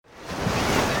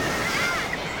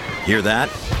Hear that?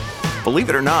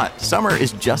 Believe it or not, summer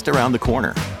is just around the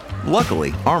corner.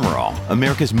 Luckily, Armor All,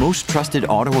 America's most trusted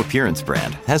auto appearance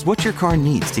brand, has what your car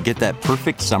needs to get that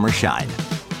perfect summer shine.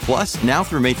 Plus, now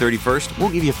through May 31st, we'll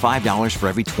give you $5 for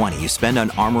every $20 you spend on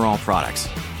Armor All products.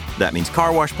 That means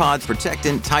car wash pods,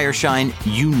 protectant, tire shine,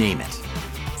 you name it.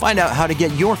 Find out how to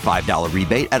get your $5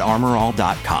 rebate at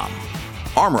armorall.com.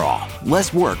 Armor All,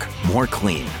 less work, more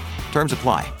clean. Terms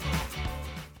apply.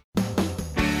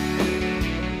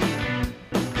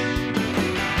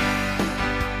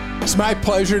 It's my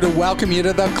pleasure to welcome you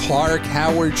to the Clark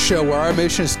Howard Show, where our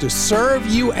mission is to serve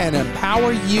you and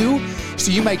empower you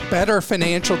so you make better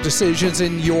financial decisions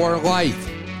in your life.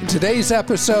 In today's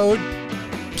episode,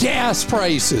 gas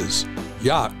prices.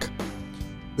 Yuck.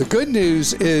 The good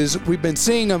news is we've been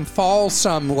seeing them fall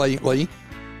some lately,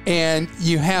 and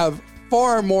you have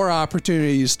far more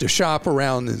opportunities to shop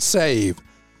around and save.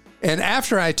 And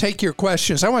after I take your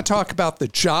questions, I want to talk about the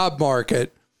job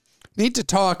market. Need to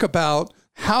talk about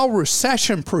how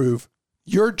recession-proof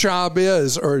your job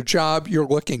is or a job you're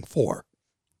looking for.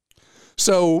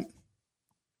 So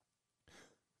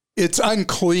it's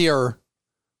unclear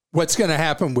what's going to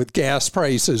happen with gas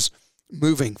prices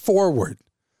moving forward,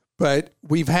 but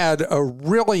we've had a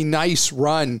really nice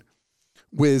run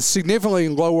with significantly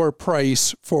lower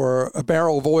price for a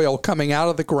barrel of oil coming out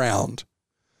of the ground.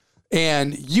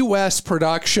 And U.S.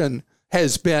 production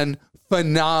has been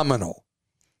phenomenal.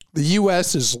 The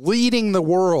U.S. is leading the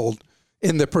world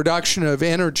in the production of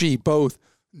energy, both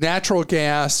natural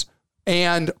gas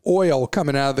and oil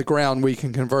coming out of the ground we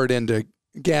can convert into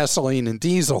gasoline and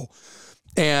diesel.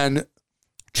 And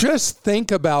just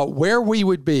think about where we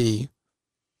would be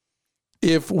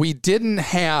if we didn't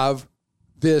have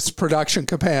this production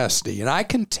capacity. And I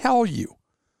can tell you,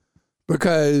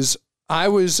 because I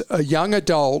was a young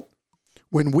adult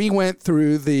when we went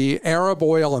through the Arab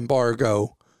oil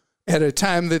embargo at a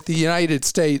time that the United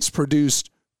States produced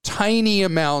tiny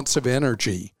amounts of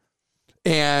energy,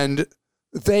 and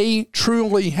they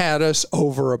truly had us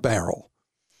over a barrel.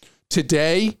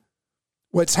 Today,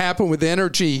 what's happened with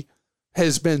energy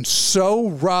has been so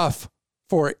rough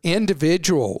for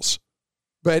individuals,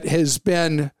 but has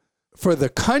been for the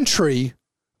country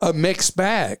a mixed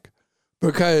bag,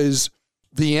 because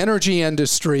the energy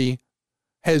industry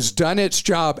has done its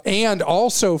job and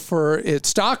also for its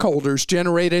stockholders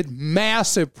generated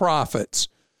massive profits.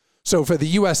 So for the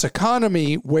U.S.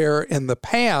 economy, where in the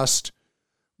past,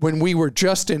 when we were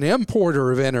just an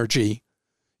importer of energy,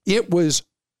 it was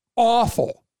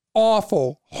awful,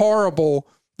 horrible.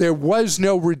 There was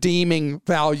no redeeming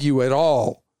value at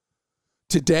all.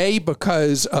 Today,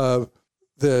 because of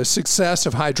the success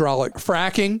of hydraulic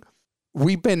fracking,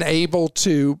 we've been able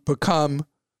to become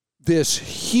this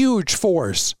huge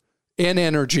force in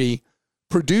energy,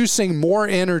 producing more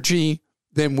energy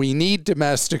than we need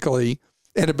domestically,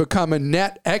 and have become a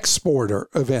net exporter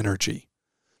of energy.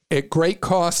 At great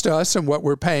cost to us and what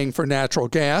we're paying for natural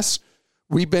gas,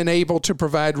 we've been able to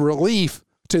provide relief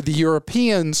to the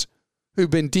Europeans who've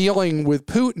been dealing with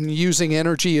Putin using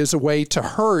energy as a way to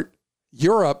hurt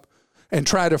Europe and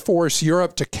try to force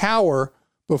Europe to cower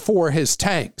before his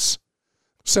tanks.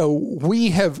 So we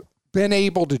have been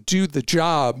able to do the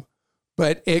job,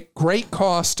 but at great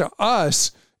cost to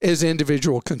us as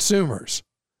individual consumers.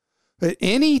 But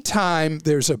anytime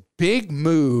there's a big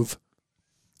move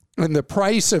in the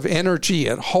price of energy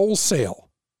at wholesale,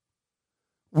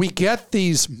 we get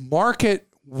these market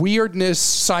weirdness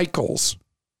cycles.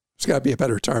 There's got to be a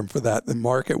better term for that than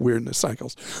market weirdness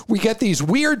cycles. We get these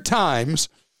weird times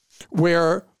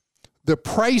where the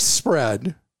price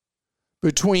spread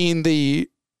between the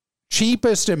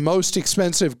cheapest and most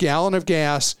expensive gallon of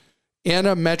gas in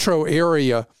a metro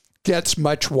area gets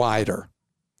much wider.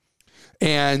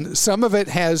 And some of it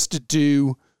has to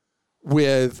do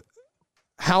with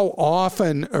how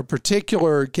often a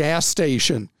particular gas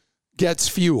station gets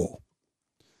fuel.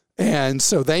 And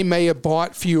so they may have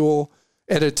bought fuel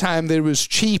at a time that it was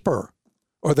cheaper,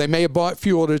 or they may have bought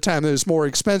fuel at a time that was more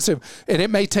expensive, and it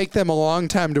may take them a long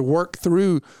time to work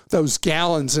through those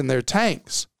gallons in their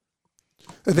tanks.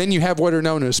 And then you have what are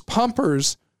known as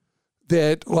pumpers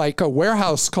that, like a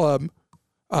warehouse club,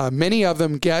 many of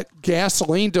them get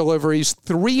gasoline deliveries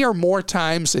 3 or more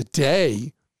times a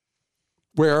day,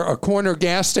 where a corner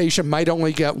gas station might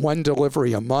only get 1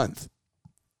 delivery a month.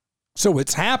 So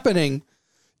what's happening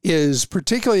is,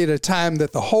 particularly at a time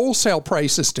that the wholesale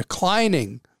price is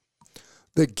declining,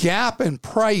 the gap in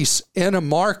price in a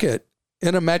market,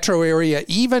 in a metro area,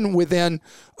 even within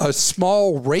a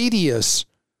small radius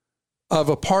of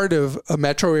a part of a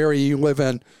metro area you live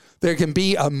in, there can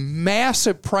be a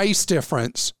massive price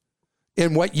difference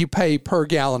in what you pay per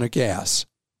gallon of gas.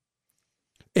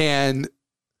 And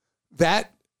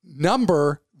that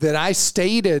number that I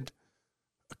stated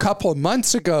a couple of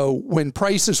months ago when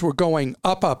prices were going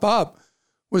up,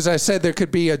 was I said there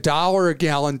could be $1 a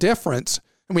gallon difference.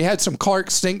 And we had some Clark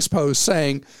Stinks posts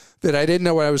saying that I didn't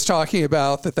know what I was talking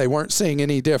about, that they weren't seeing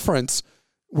any difference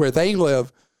where they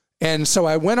live. And so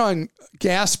I went on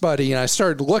Gas Buddy and I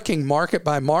started looking market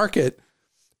by market.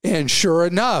 And sure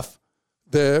enough,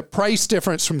 the price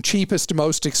difference from cheapest to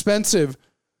most expensive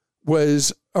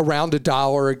was around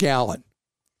 $1 a gallon.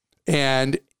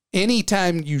 And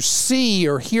anytime you see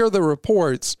or hear the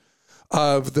reports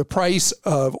of the price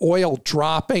of oil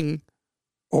dropping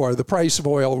or the price of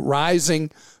oil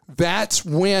rising, that's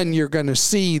when you're going to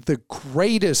see the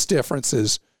greatest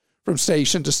differences from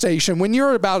station to station. When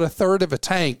you're about a third of a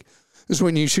tank is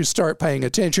when you should start paying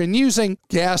attention. Using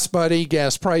Gas Buddy,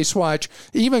 Gas Price Watch,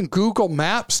 even Google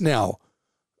Maps now,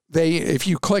 if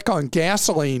you click on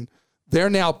gasoline, they're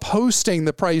now posting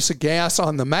the price of gas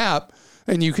on the map,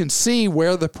 and you can see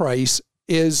where the price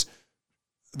is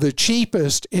the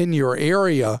cheapest in your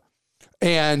area.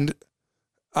 And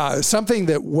something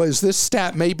that was, this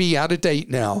stat may be out of date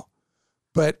now,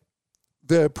 but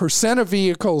the percent of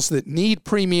vehicles that need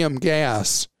premium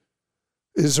gas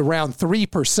is around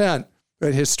 3%.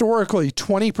 But historically,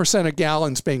 20% of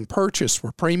gallons being purchased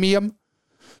were premium.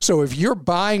 So if you're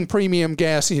buying premium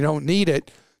gas and you don't need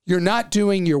it, you're not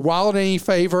doing your wallet any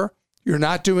favor. You're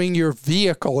not doing your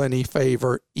vehicle any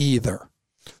favor either.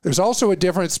 There's also a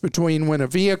difference between when a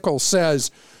vehicle says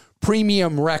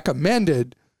premium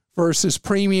recommended versus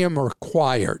premium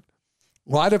required.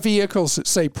 A lot of vehicles that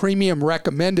say premium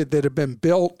recommended that have been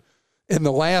built in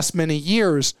the last many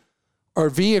years are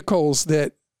vehicles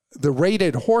that the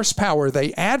rated horsepower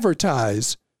they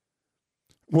advertise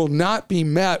will not be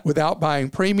met without buying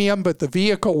premium, but the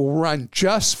vehicle will run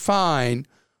just fine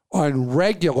on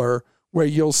regular, where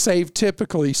you'll save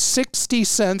typically 60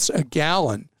 cents a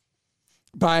gallon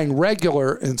buying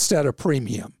regular instead of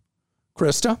premium.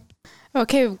 Krista?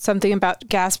 Okay, something about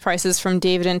gas prices from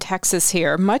David in Texas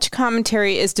here. Much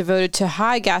commentary is devoted to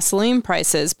high gasoline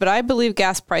prices, but I believe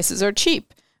gas prices are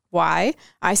cheap. Why?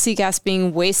 I see gas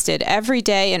being wasted every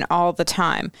day and all the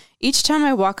time. Each time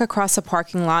I walk across a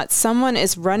parking lot, someone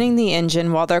is running the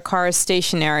engine while their car is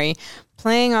stationary,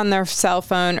 playing on their cell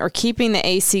phone, or keeping the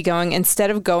AC going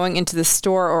instead of going into the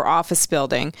store or office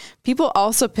building. People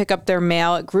also pick up their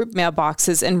mail at group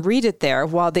mailboxes and read it there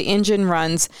while the engine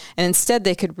runs, and instead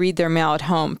they could read their mail at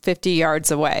home 50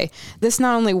 yards away. This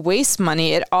not only wastes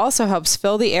money, it also helps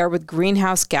fill the air with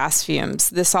greenhouse gas fumes.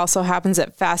 This also happens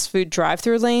at fast food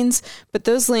drive-through lanes, but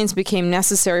those lanes became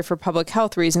necessary for public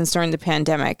health reasons during the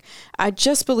pandemic. I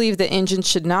just believe the engine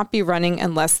should not be running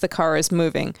unless the car is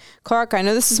moving. Clark, I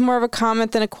know this is more of a comment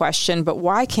than a question, but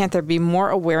why can't there be more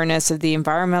awareness of the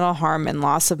environmental harm and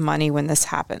loss of money when this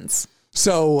happens?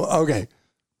 So, okay.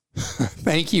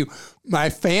 Thank you. My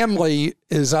family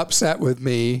is upset with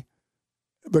me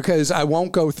because I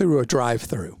won't go through a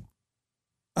drive-through.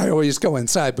 I always go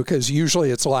inside because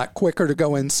usually it's a lot quicker to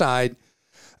go inside,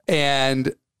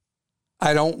 and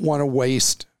I don't want to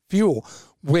waste fuel,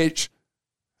 which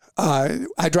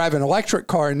I drive an electric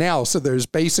car now, so there's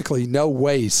basically no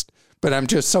waste. But I'm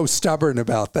just so stubborn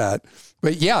about that.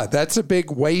 But yeah, that's a big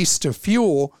waste of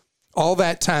fuel. All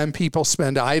that time people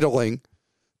spend idling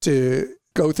to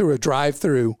go through a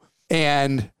drive-through,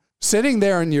 and sitting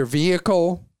there in your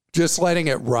vehicle, just letting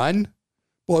it run,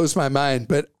 blows my mind.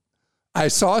 But I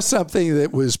saw something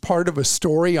that was part of a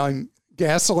story on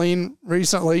gasoline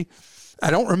recently. I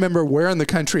don't remember where in the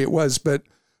country it was, but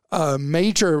a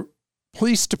major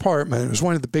police department, it was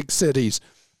one of the big cities.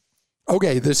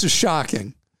 Okay, this is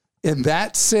shocking. In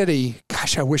that city,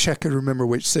 gosh, I wish I could remember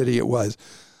which city it was,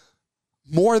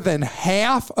 more than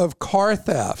half of car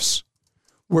thefts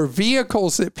were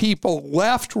vehicles that people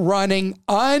left running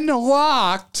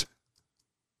unlocked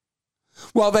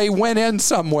while they went in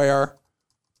somewhere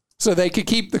so they could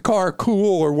keep the car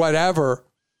cool or whatever.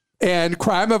 And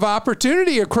crime of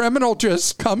opportunity, a criminal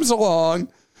just comes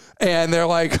along and they're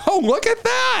like, oh, look at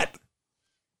that.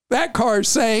 That car's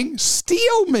saying,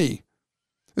 steal me.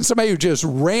 And somebody who just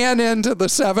ran into the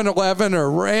 7-Eleven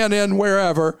or ran in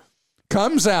wherever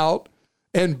comes out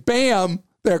and bam,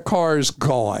 their car's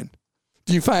gone.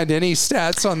 Do you find any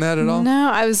stats on that at all?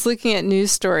 No, I was looking at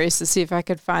news stories to see if I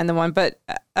could find the one. But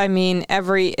I mean,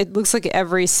 it looks like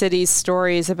every city's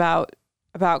stories about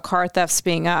car thefts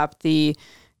being up. The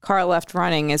car left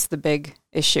running is the big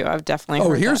issue. I've definitely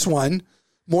heard here's that. One.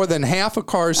 More than half of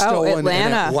cars stolen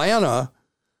in Atlanta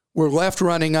were left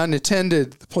running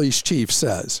unattended, the police chief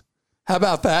says. How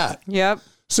about that? Yep.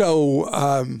 So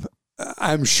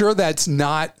I'm sure that's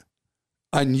not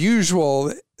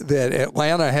unusual that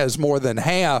Atlanta has more than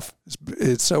half.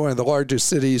 It's one of the largest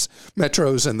cities,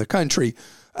 metros in the country.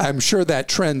 I'm sure that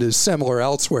trend is similar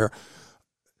elsewhere.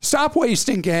 Stop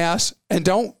wasting gas and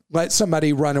don't let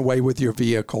somebody run away with your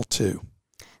vehicle too.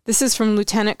 This is from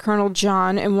Lieutenant Colonel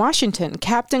John in Washington.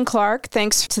 Captain Clark,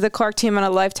 thanks to the Clark team on a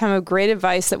lifetime of great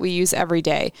advice that we use every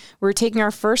day. We're taking our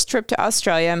first trip to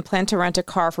Australia and plan to rent a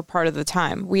car for part of the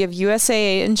time. We have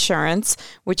USAA insurance,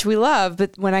 which we love,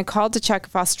 but when I called to check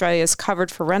if Australia is covered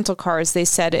for rental cars, they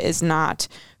said it is not.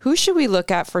 Who should we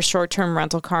look at for short-term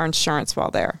rental car insurance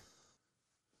while there?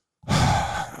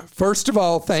 First of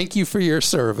all, thank you for your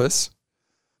service.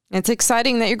 It's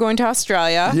exciting that you're going to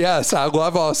Australia. Yes, I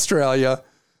love Australia.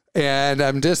 And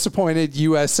I'm disappointed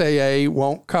USAA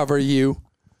won't cover you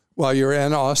while you're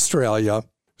in Australia.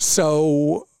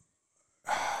 So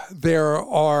there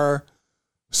are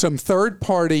some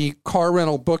third-party car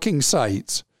rental booking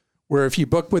sites where if you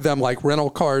book with them like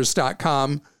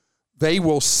rentalcars.com, they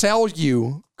will sell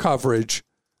you coverage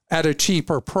at a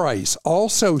cheaper price.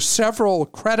 Also, several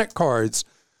credit cards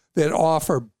that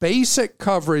offer basic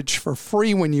coverage for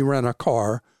free when you rent a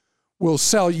car will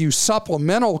sell you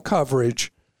supplemental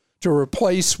coverage to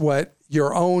replace what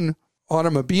your own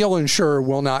automobile insurer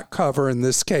will not cover. In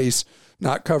this case,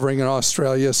 not covering in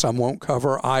Australia. Some won't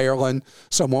cover Ireland.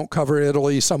 Some won't cover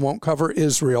Italy. Some won't cover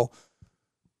Israel.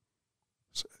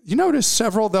 You notice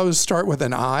several of those start with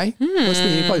an I? Must be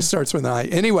any place starts with an I.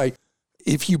 Anyway,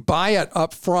 if you buy it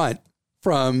up front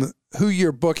from who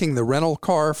you're booking the rental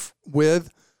car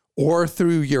with or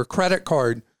through your credit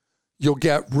card, you'll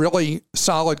get really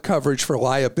solid coverage for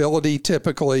liability,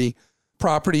 typically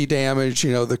property damage,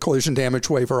 the collision damage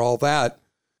waiver, all that,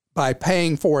 by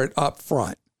paying for it up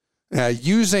front.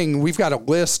 We've got a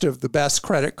list of the best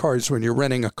credit cards when you're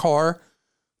renting a car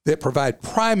that provide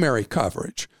primary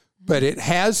coverage, but it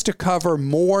has to cover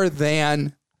more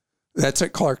than, that's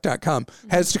at clark.com,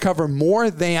 has to cover more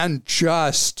than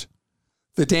just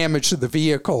the damage to the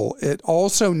vehicle. It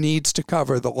also needs to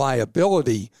cover the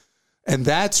liability, and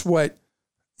that's what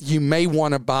you may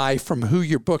want to buy from who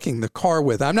you're booking the car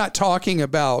with. I'm not talking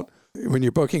about when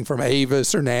you're booking from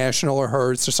Avis or National or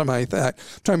Hertz or something like that.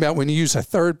 I'm talking about when you use a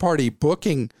third-party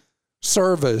booking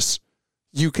service,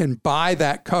 you can buy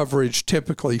that coverage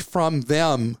typically from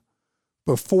them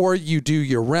before you do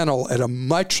your rental at a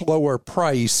much lower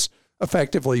price,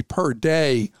 effectively per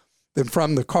day, than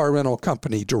from the car rental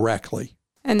company directly.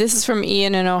 And this is from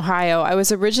Ian in Ohio. I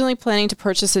was originally planning to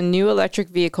purchase a new electric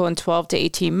vehicle in 12 to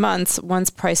 18 months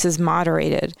once prices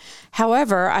moderated.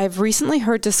 However, I've recently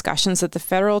heard discussions that the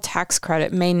federal tax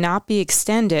credit may not be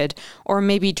extended or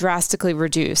may be drastically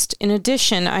reduced. In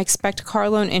addition, I expect car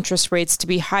loan interest rates to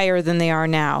be higher than they are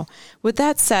now. With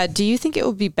that said, do you think it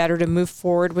would be better to move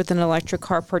forward with an electric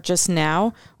car purchase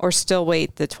now or still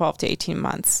wait the 12 to 18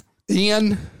 months?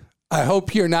 Ian, I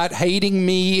hope you're not hating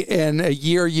me in a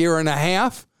year and a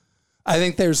half. I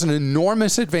think there's an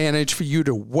enormous advantage for you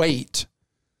to wait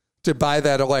to buy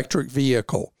that electric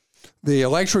vehicle. The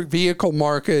electric vehicle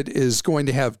market is going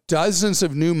to have dozens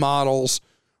of new models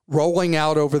rolling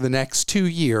out over the next 2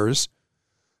 years,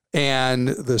 and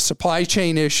the supply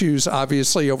chain issues,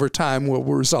 obviously, over time will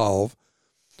resolve.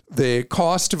 The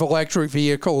cost of electric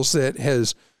vehicles that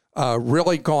has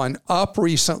really gone up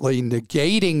recently,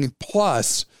 negating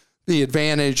plus the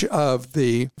advantage of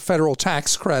the federal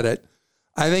tax credit.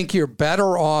 I think you're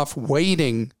better off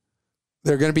waiting.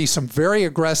 There are going to be some very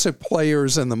aggressive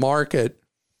players in the market.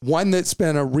 One that's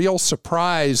been a real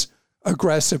surprise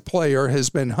aggressive player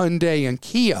has been Hyundai and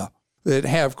Kia that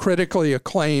have critically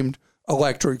acclaimed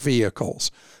electric vehicles.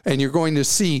 And you're going to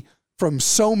see from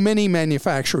so many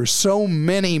manufacturers, so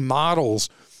many models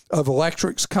of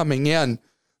electrics coming in,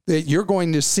 that you're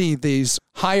going to see these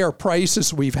higher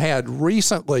prices we've had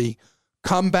recently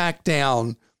come back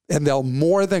down, and they'll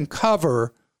more than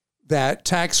cover that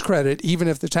tax credit, even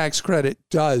if the tax credit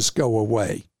does go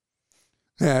away.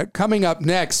 Coming up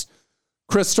next,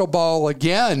 crystal ball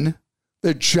again,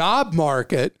 the job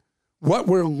market, what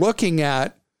we're looking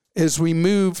at as we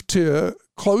move to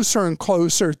closer and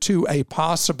closer to a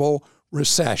possible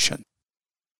recession.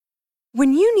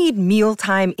 When you need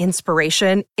mealtime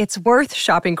inspiration, it's worth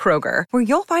shopping Kroger, where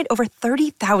you'll find over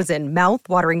 30,000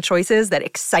 mouth-watering choices that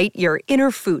excite your inner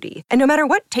foodie. And no matter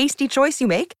what tasty choice you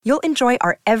make, you'll enjoy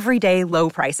our everyday low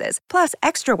prices, plus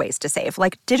extra ways to save,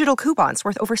 like digital coupons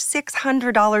worth over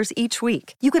 $600 each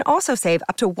week. You can also save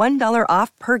up to $1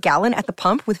 off per gallon at the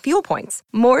pump with fuel points.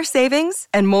 More savings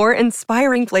and more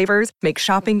inspiring flavors make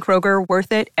shopping Kroger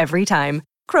worth it every time.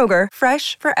 Kroger,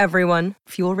 fresh for everyone.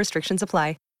 Fuel restrictions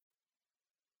apply.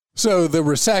 So the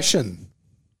recession,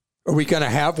 are we going to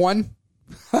have one?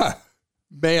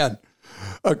 Man,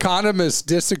 economists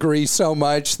disagree so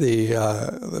much.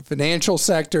 The financial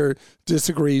sector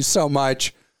disagrees so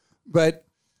much. But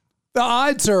the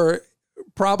odds are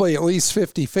probably at least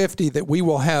 50-50 that we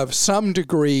will have some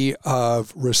degree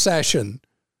of recession.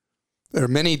 There are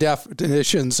many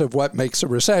definitions of what makes a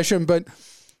recession, but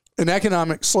an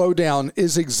economic slowdown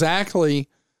is exactly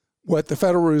what the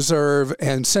Federal Reserve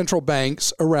and central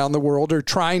banks around the world are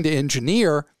trying to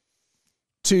engineer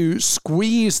to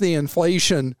squeeze the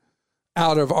inflation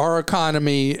out of our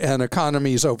economy and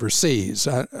economies overseas.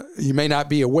 You may not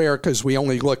be aware because we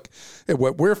only look at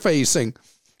what we're facing.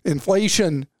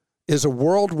 Inflation is a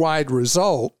worldwide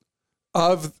result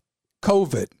of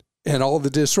COVID and all the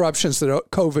disruptions that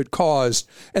COVID caused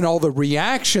and all the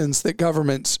reactions that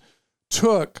governments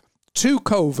took to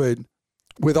COVID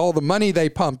with all the money they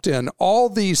pumped in. All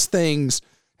these things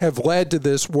have led to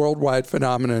this worldwide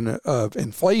phenomenon of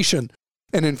inflation,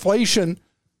 and inflation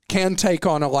can take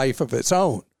on a life of its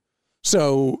own.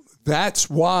 So that's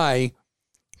why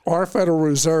our Federal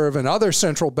Reserve and other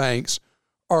central banks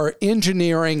are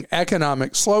engineering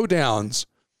economic slowdowns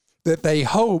that they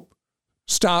hope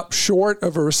stop short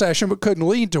of a recession but couldn't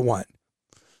lead to one.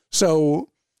 So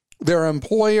there are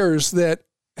employers that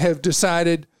have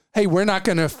decided, hey, we're not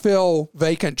going to fill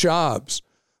vacant jobs.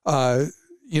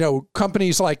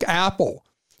 Companies like Apple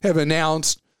have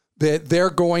announced that they're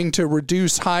going to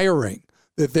reduce hiring,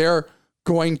 that they're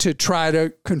going to try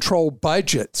to control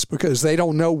budgets because they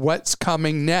don't know what's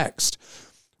coming next.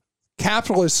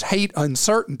 Capitalists hate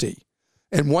uncertainty.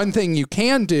 And one thing you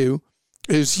can do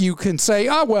is you can say,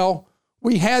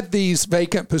 we had these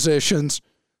vacant positions.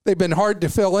 They've been hard to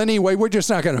fill anyway. We're just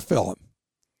not going to fill them.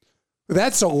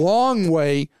 That's a long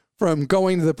way from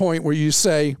going to the point where you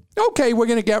say, okay, we're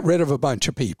going to get rid of a bunch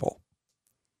of people.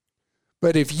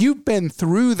 But if you've been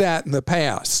through that in the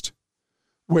past,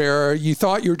 where you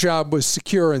thought your job was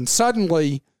secure and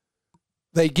suddenly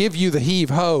they give you the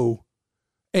heave-ho,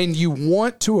 and you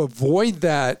want to avoid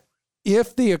that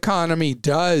if the economy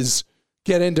does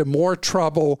get into more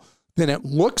trouble than it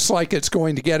looks like it's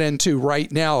going to get into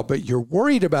right now, but you're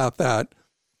worried about that,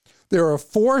 there are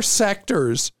 4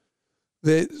 sectors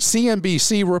that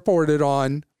CNBC reported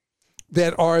on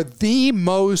that are the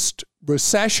most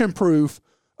recession-proof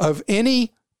of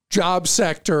any job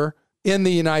sector in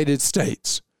the United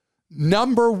States.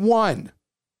 Number 1,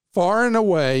 far and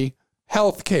away,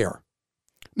 healthcare.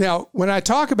 Now, when I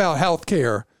talk about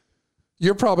healthcare,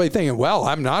 you're probably thinking, well,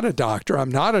 I'm not a doctor,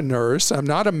 I'm not a nurse, I'm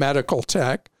not a medical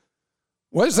tech.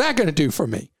 What is that going to do for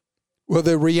me? Well,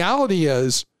 the reality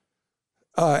is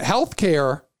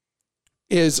healthcare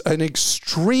is an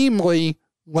extremely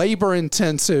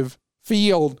labor-intensive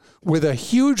field with a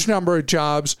huge number of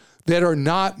jobs that are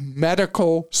not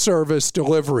medical service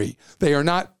delivery. They are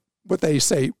not what they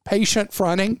say patient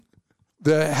fronting.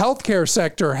 The healthcare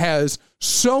sector has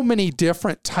so many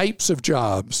different types of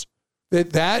jobs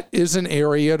that is an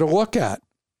area to look at.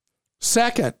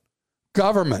 Second,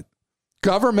 government.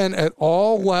 Government at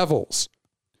all levels,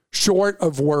 short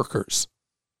of workers.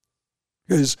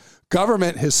 Because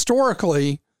government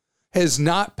historically has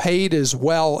not paid as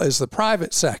well as the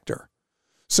private sector.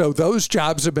 So those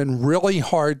jobs have been really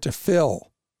hard to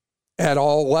fill at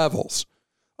all levels.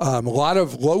 A lot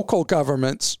of local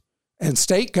governments and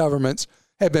state governments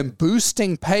have been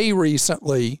boosting pay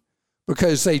recently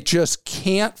because they just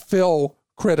can't fill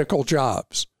critical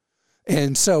jobs.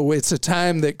 And so it's a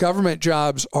time that government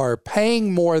jobs are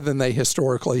paying more than they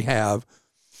historically have.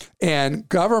 And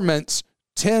governments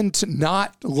tend to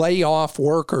not lay off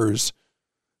workers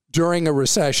during a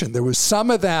recession. There was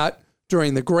some of that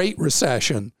during the Great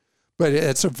Recession, but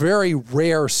it's a very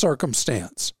rare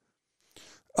circumstance.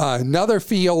 Another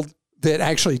field that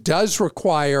actually does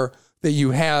require that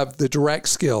you have the direct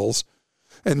skills,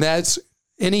 and that's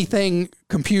anything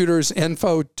computers,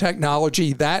 info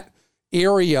technology. That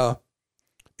area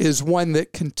is one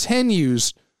that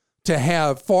continues to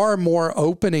have far more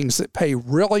openings that pay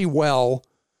really well,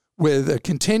 with a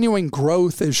continuing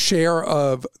growth as share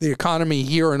of the economy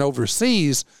here and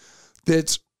overseas.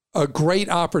 That's a great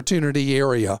opportunity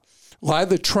area. A lot of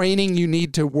the training you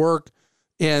need to work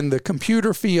in the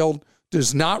computer field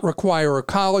does not require a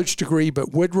college degree,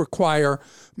 but would require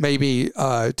maybe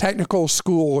a technical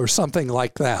school or something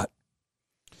like that.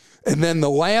 And then the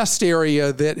last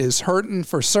area that is hurting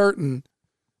for certain,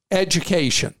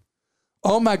 education.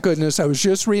 Oh my goodness, I was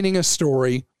just reading a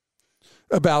story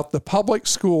about the public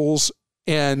schools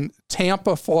in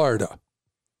Tampa, Florida,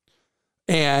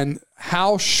 and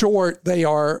how short they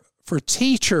are for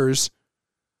teachers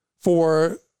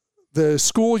for the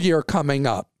school year coming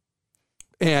up.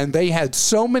 And they had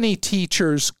so many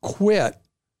teachers quit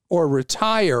or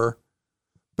retire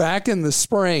back in the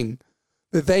spring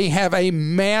that they have a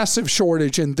massive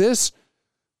shortage, and this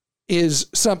is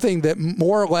something that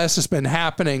more or less has been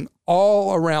happening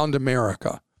all around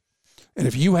America. And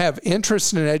if you have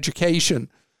interest in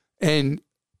education and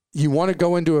you want to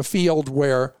go into a field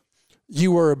where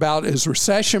you are about as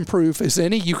recession-proof as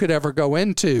any you could ever go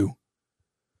into,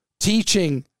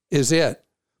 teaching is it.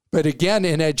 But again,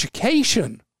 in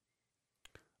education,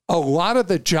 a lot of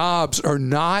the jobs are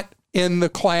not in the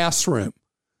classroom.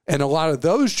 And a lot of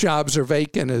those jobs are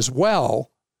vacant as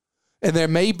well. And there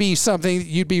may be something that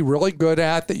you'd be really good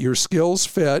at, that your skills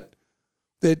fit,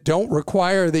 that don't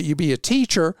require that you be a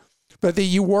teacher, but that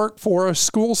you work for a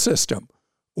school system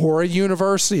or a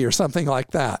university or something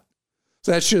like that.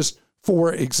 So that's just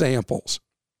 4 examples.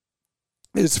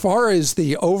 As far as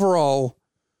the overall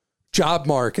job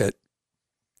market,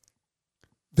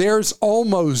 there's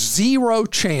almost zero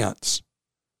chance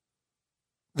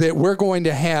that we're going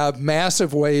to have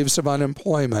massive waves of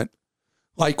unemployment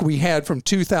like we had from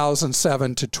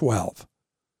 2007 to 12.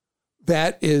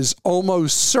 That is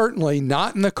almost certainly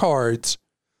not in the cards.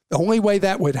 The only way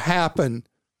that would happen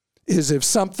is if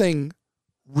something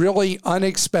really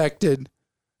unexpected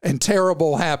and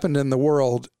terrible happened in the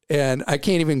world, and I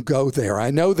can't even go there.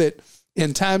 I know that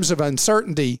in times of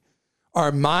uncertainty,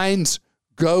 our minds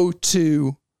go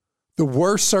to the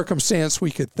worst circumstance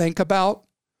we could think about,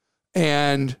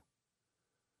 and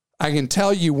I can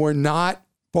tell you we're not,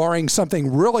 barring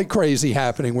something really crazy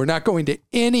happening, we're not going to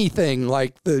anything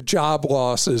like the job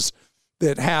losses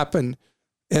that happened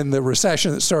in the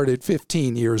recession that started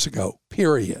 15 years ago,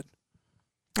 period.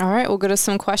 All right, we'll go to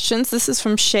some questions. This is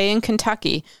from Shay in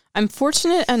Kentucky. I'm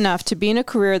fortunate enough to be in a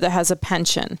career that has a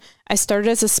pension. I started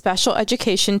as a special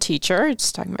education teacher,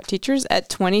 just talking about teachers, at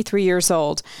 23 years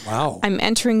old. Wow. I'm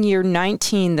entering year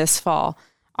 19 this fall.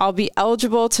 I'll be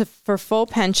eligible for full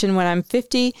pension when I'm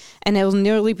 50, and it will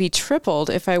nearly be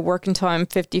tripled if I work until I'm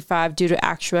 55 due to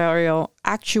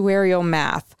actuarial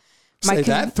math. Say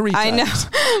that 3 times. I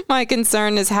know. My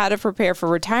concern is how to prepare for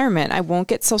retirement. I won't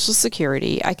get Social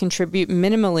Security. I contribute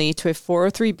minimally to a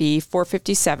 403b,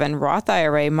 457, Roth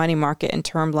IRA, money market, and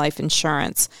term life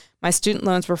insurance. My student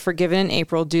loans were forgiven in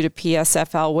April due to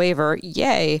PSFL waiver.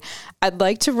 Yay. I'd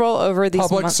like to roll over these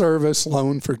public service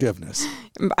loan forgiveness.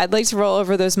 I'd like to roll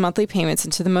over those monthly payments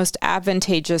into the most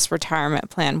advantageous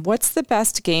retirement plan. What's the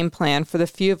best game plan for the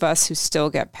few of us who still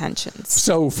get pensions?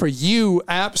 So for you,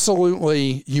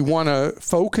 absolutely, you want to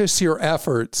focus your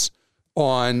efforts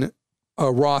on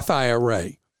a Roth IRA.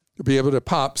 You'll be able to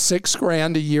pop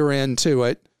 $6,000 a year into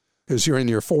it, because you're in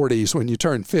your 40s. When you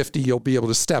turn 50, you'll be able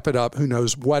to step it up. Who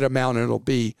knows what amount it'll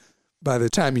be by the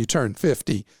time you turn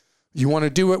 50. You want to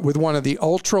do it with one of the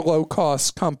ultra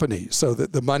low-cost companies so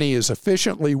that the money is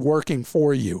efficiently working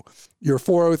for you. Your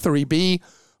 403b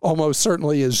almost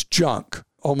certainly is junk.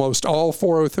 Almost all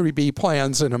 403b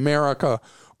plans in America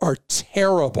are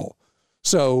terrible.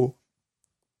 So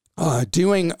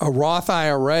doing a Roth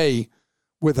IRA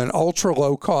with an ultra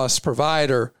low-cost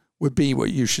provider would be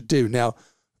what you should do. Now,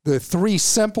 the 3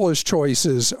 simplest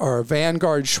choices are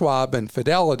Vanguard, Schwab, and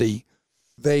Fidelity.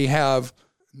 They have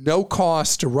no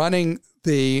cost to running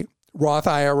the Roth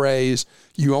IRAs.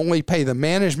 You only pay the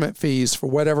management fees for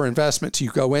whatever investments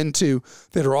you go into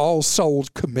that are all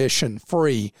sold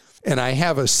commission-free. And I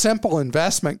have a simple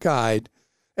investment guide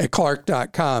at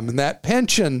Clark.com, and that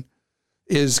pension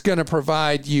is going to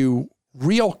provide you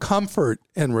real comfort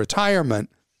in retirement.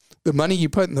 The money you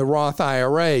put in the Roth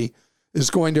IRA is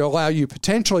going to allow you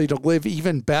potentially to live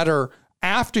even better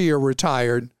after you're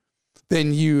retired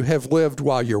than you have lived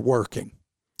while you're working.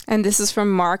 And this is from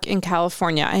Mark in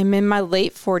California. I'm in my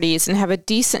late 40s and have a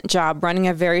decent job running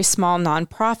a very small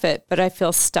nonprofit, but I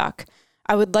feel stuck.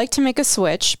 I would like to make a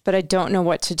switch, but I don't know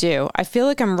what to do. I feel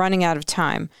like I'm running out of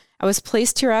time. I was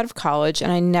placed here out of college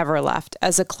and I never left.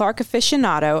 As a Clark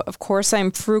aficionado, of course,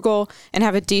 I'm frugal and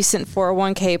have a decent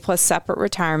 401k plus separate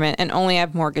retirement and only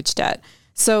have mortgage debt.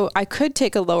 So I could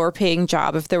take a lower paying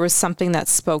job if there was something that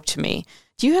spoke to me.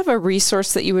 Do you have a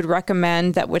resource that you would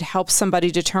recommend that would help somebody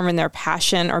determine their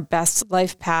passion or best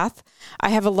life path? I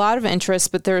have a lot of interests,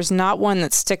 but there is not one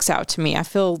that sticks out to me. I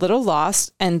feel a little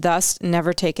lost and thus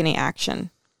never take any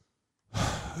action.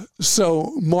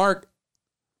 So, Mark,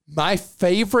 my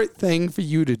favorite thing for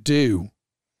you to do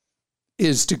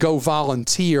is to go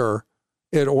volunteer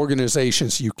at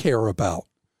organizations you care about.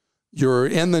 You're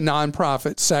in the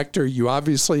nonprofit sector. You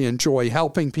obviously enjoy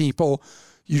helping people.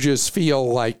 You just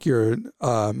feel like your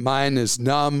mind is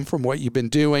numb from what you've been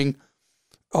doing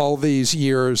all these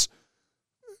years.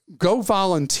 Go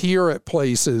volunteer at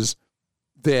places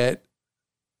that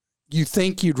you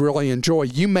think you'd really enjoy.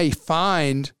 You may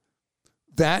find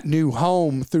that new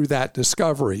home through that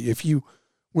discovery. If you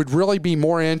would really be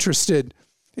more interested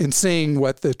in seeing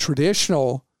what the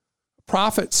traditional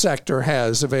profit sector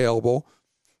has available,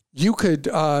 you could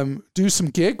do some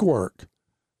gig work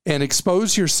and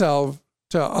expose yourself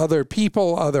to other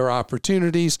people, other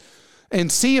opportunities,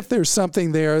 and see if there's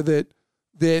something there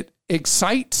that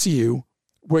excites you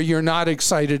where you're not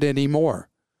excited anymore.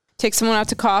 Take someone out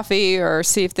to coffee or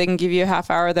see if they can give you a half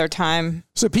hour of their time.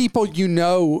 So people you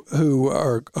know who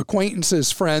are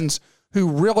acquaintances, friends, who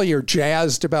really are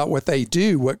jazzed about what they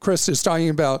do, what Chris is talking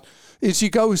about, is you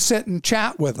go sit and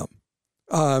chat with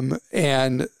them.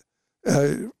 And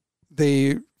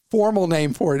the formal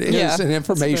name for it is an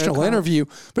informational interview,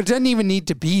 but it doesn't even need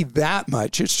to be that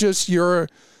much. It's just you're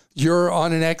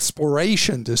on an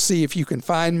exploration to see if you can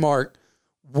find, Mark,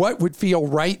 what would feel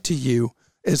right to you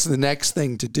is the next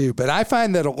thing to do. But I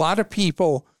find that a lot of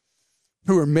people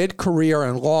who are mid-career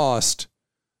and lost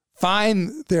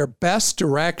find their best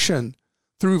direction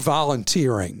through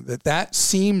volunteering, that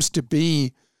seems to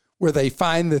be where they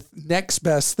find the next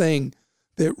best thing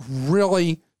that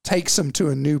really takes them to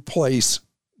a new place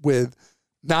with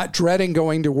not dreading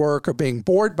going to work or being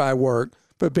bored by work,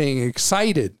 but being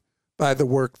excited by the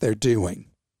work they're doing.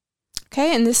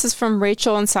 Okay, and this is from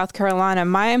Rachel in South Carolina.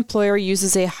 My employer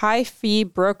uses a high-fee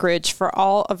brokerage for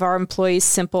all of our employees'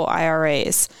 simple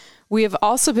IRAs. We have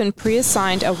also been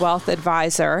pre-assigned a wealth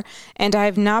advisor, and I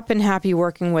have not been happy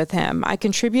working with him. I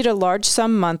contribute a large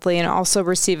sum monthly and also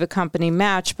receive a company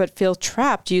match, but feel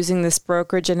trapped using this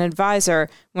brokerage and advisor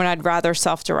when I'd rather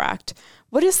self-direct.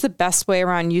 What is the best way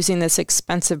around using this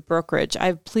expensive brokerage?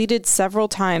 I've pleaded several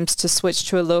times to switch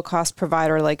to a low-cost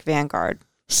provider like Vanguard.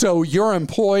 So your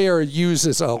employer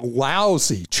uses a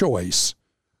lousy choice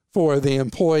for the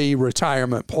employee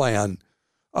retirement plan.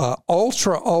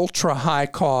 Ultra high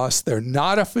cost. They're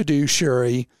not a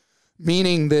fiduciary,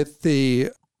 meaning that the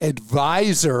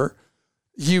advisor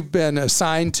you've been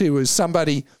assigned to is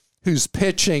somebody who's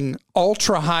pitching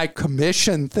ultra high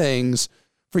commission things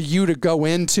for you to go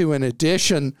into in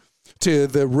addition to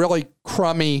the really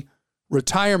crummy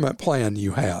retirement plan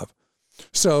you have.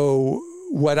 So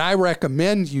what I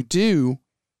recommend you do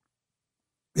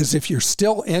is, if you're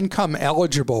still income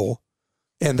eligible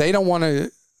and they don't want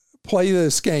to play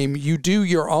this game, you do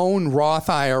your own Roth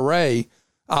IRA.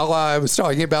 I was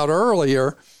talking about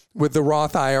earlier with the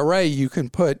Roth IRA, you can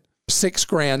put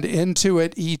 $6,000 into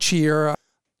it each year.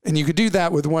 And you could do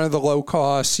that with one of the low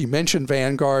costs. You mentioned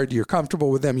Vanguard. You're comfortable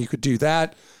with them. You could do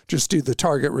that. Just do the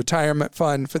target retirement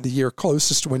fund for the year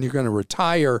closest to when you're going to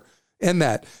retire in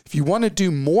that. If you want to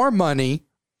do more money,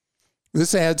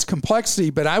 this adds complexity,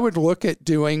 but I would look at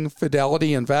doing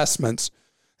Fidelity investments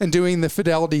and doing the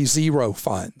Fidelity Zero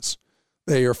funds.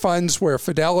 They are funds where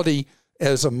Fidelity,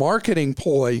 as a marketing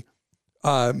ploy,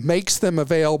 makes them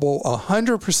available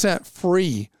 100%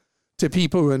 free to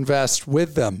people who invest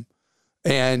with them.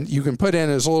 And you can put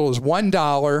in as little as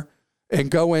 $1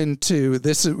 and go into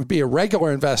this. It would be a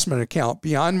regular investment account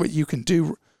beyond what you can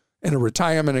do in a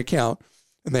retirement account.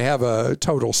 And they have a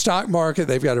total stock market.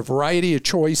 They've got a variety of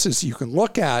choices you can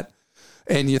look at.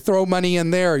 And you throw money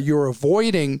in there, you're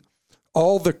avoiding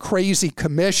all the crazy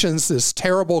commissions this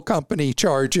terrible company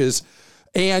charges,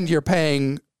 and you're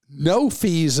paying no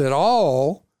fees at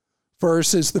all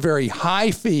versus the very high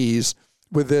fees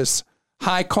with this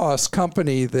high-cost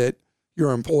company that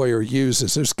your employer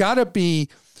uses. There's got to be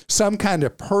some kind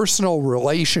of personal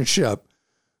relationship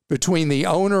between the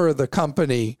owner of the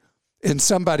company and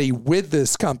somebody with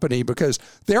this company, because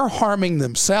they're harming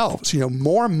themselves. You know,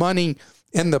 more money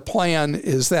in the plan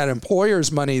is that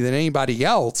employer's money than anybody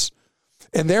else,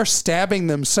 and they're stabbing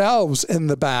themselves in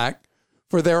the back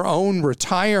for their own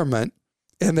retirement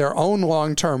and their own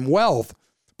long-term wealth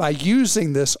by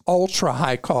using this ultra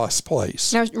high cost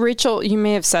place. Now, Rachel, you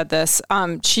may have said this.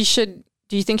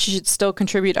 Do you think she should still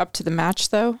contribute up to the match,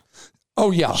 though?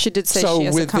 Oh, yeah. She did say she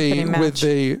has a company match. With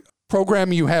the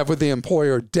program you have with the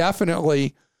employer,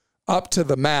 definitely up to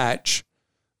the match.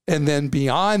 And then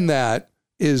beyond that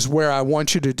is where I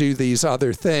want you to do these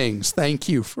other things. Thank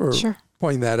you for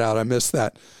pointing that out. I missed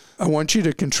that. I want you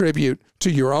to contribute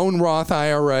to your own Roth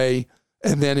IRA.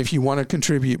 And then if you want to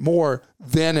contribute more,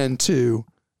 then into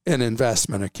an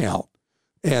investment account.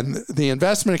 And the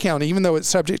investment account, even though it's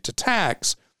subject to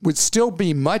tax, would still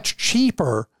be much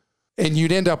cheaper, and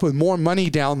you'd end up with more money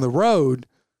down the road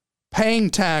paying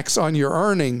tax on your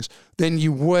earnings than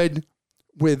you would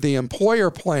with the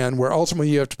employer plan, where ultimately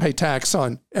you have to pay tax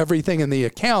on everything in the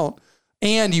account,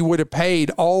 and you would have paid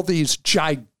all these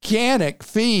gigantic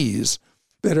fees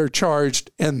that are charged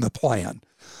in the plan.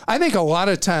 I think a lot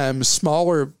of times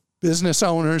smaller business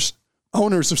owners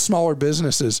of smaller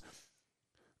businesses,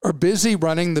 are busy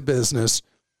running the business.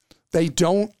 They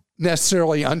don't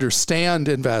necessarily understand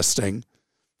investing.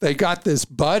 They got this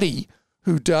buddy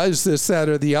who does this, that,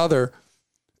 or the other,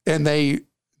 and they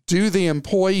do the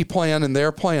employee plan and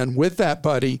their plan with that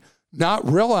buddy, not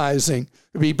realizing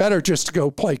it'd be better just to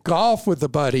go play golf with the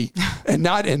buddy and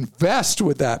not invest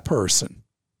with that person.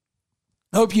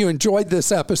 I hope you enjoyed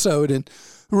this episode. In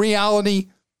reality,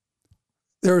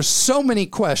 there are so many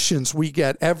questions we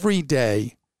get every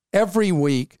day, every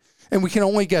week, and we can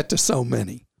only get to so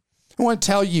many. I want to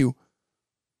tell you,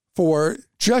 for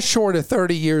just short of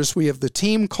 30 years, we have the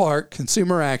Team Clark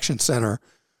Consumer Action Center,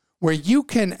 where you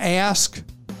can ask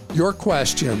your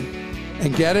question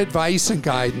and get advice and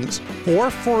guidance for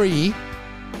free,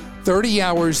 30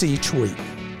 hours each week.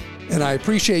 And I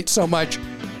appreciate so much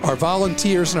our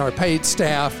volunteers and our paid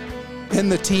staff in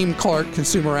the Team Clark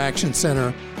Consumer Action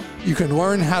Center. You can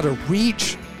learn how to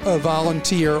reach a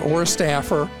volunteer or a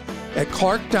staffer at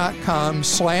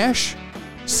clark.com/CAC.